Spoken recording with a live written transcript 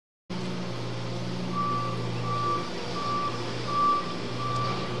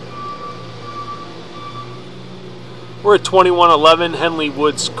We're at 2111 Henley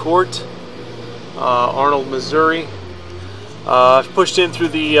Woods Ct, Arnold, Missouri. I've pushed in through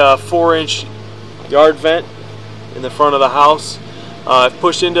the 4-inch yard vent in the front of the house. I've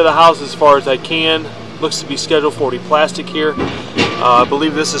pushed into the house as far as I can. Looks to be Schedule 40 plastic here. I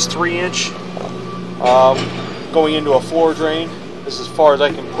believe this is 3-inch. Going into a floor drain. This is as far as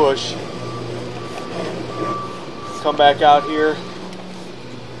I can push. Come back out here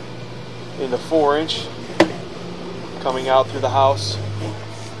into 4-inch. Coming out through the house.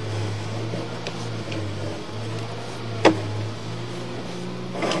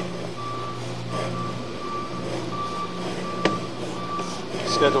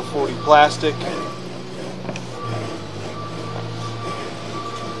 Schedule 40 plastic.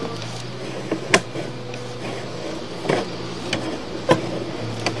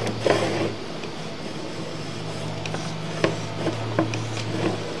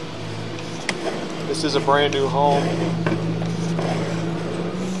 This is a brand new home.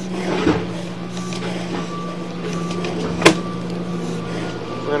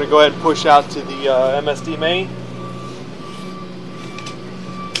 We're going to go ahead and push out to the MSD main.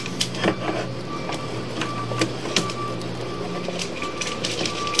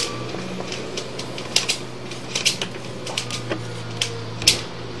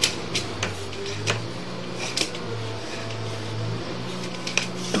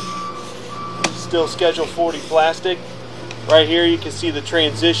 Still Schedule 40 plastic. Right here you can see the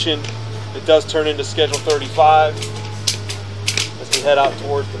transition. It does turn into Schedule 35 as we head out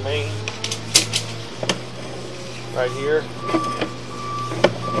towards the main. Right here.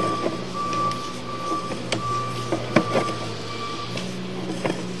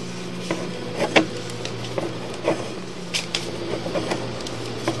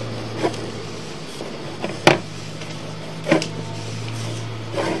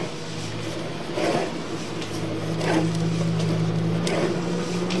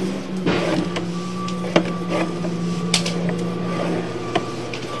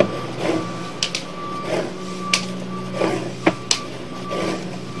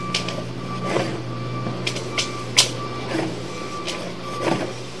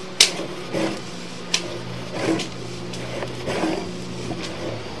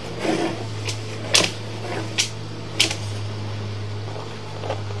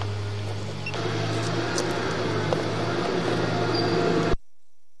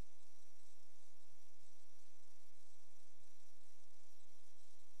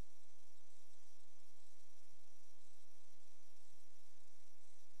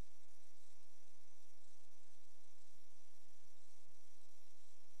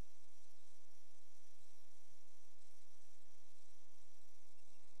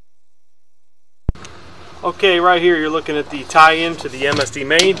 Okay, right here you're looking at the tie-in to the MSD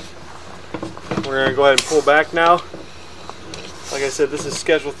main. We're going to go ahead and pull back now. Like I said, this is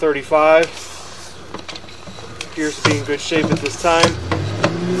Schedule 35. Appears to be in good shape at this time.